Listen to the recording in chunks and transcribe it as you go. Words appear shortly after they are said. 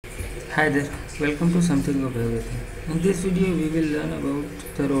Hi there, welcome to Something of Everything. In this video we will learn about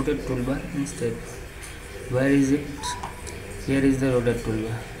the rotate toolbar in STAAD. Where is it? Here is the rotate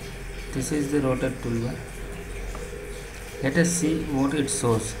toolbar. This is the rotate toolbar. Let us see what it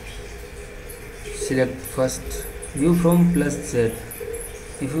shows. Select first view from +Z.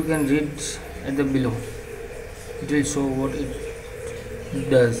 If you can read at the below, it will show what it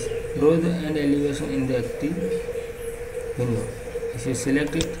does. Draw the end elevation in the active window. If you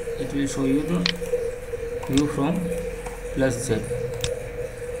select it, it will show you the view from +Z.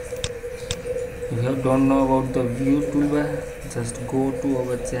 If you don't know about the view toolbar, just go to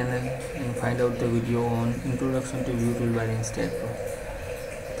our channel and find out the video on introduction to view toolbar in STAAD Pro.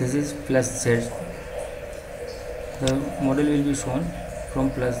 This is +Z. The model will be shown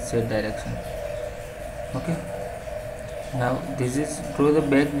from +Z direction. Okay. Now this is draw the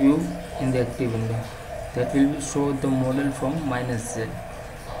back view in the active window. That will show the model from -Z.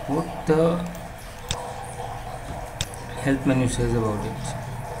 What the help menu says about it.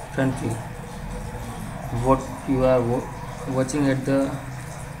 Front view. What you are watching at the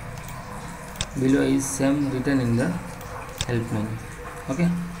below is same written in the help menu. Okay.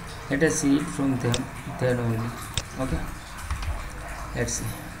 Let us see it from there only. Okay. Let's see.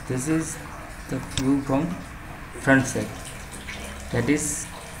 This is the view from front side. That is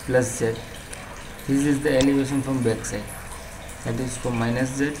 +Z. This is the elevation from back side. That is from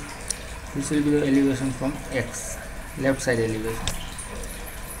 -Z. This will be the elevation from X, left side elevation.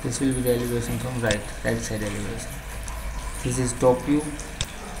 This will be the elevation from right side elevation. This is top view.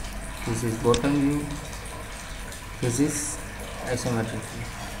 This is bottom view. This is isometric view.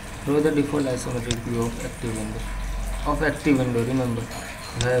 Draw the default isometric view of active window. Remember,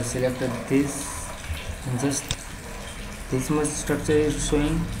 I have selected this and just this much structure is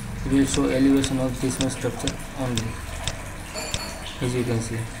showing. It will show elevation of this much structure only. As you can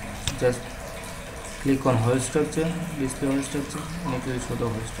see, just click on whole structure, display whole structure, and it will show the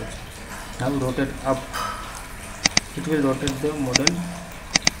whole structure. Now rotate up. It will rotate the model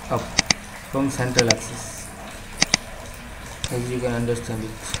up from central axis, as you can understand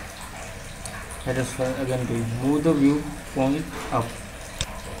it. Let us again do it. Move the view point up.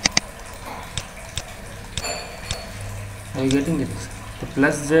 Are you getting it? The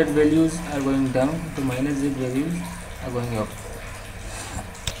 +Z values are going down, the -Z values are going up.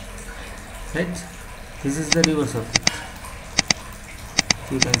 Right? This is the reverse of it.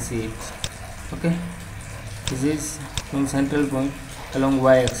 You can see it. Okay. This is from central point along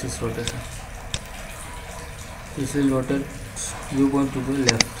y-axis rotation. This will rotate viewpoint to the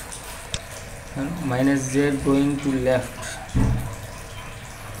left, and -Z going to left,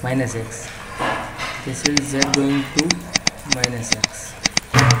 -X. This is Z going to -X.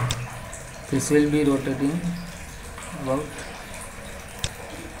 This will be rotating about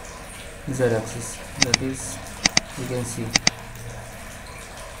z-axis. That is, you can see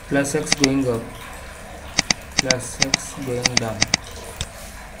 +X going up, +X going down,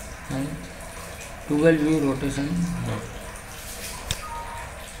 and toggle view rotation node.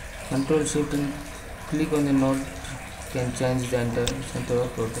 Control Shift and click on the node can change the entire center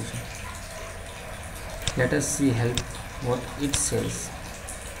of rotation. Let us see what it says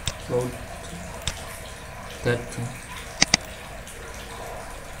about that thing.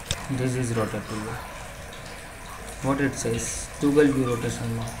 This is rotate toolbar. What it says: toggle view rotation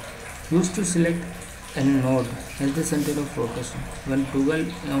node. Used to select a node as the center of rotation. When toggle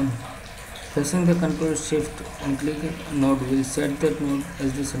on, pressing the Control Shift and click a node will set that node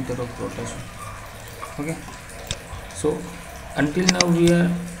as the center of rotation. Okay. So until now we are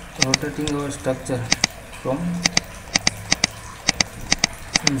rotating our structure from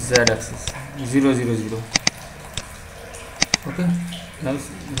z-axis 0 0 0. Okay. Now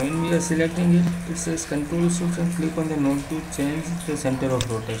when we are selecting it, it says Control Shift and click on the node to change the center of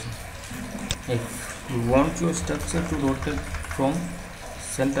rotation. If you want your structure to rotate from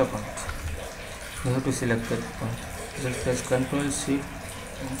center point, you have to select that point. Just press Control Shift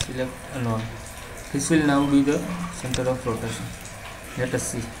and select a node. This will now be the center of rotation. Let us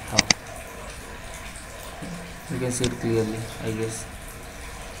see how. You can see it clearly, I guess.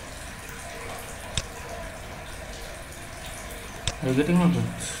 Are you getting what?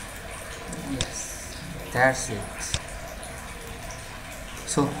 Yes, that's it.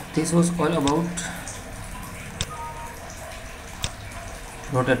 So this was all about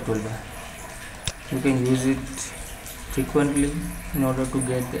rotate toolbar. You can use it frequently in order to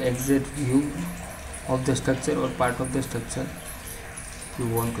get the exact view of the structure or part of the structure you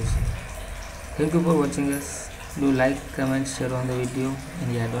want to see. Thank you for watching us. Do like, comment, share on the video,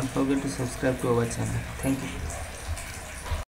 and yeah, don't forget to subscribe to our channel. Thank you.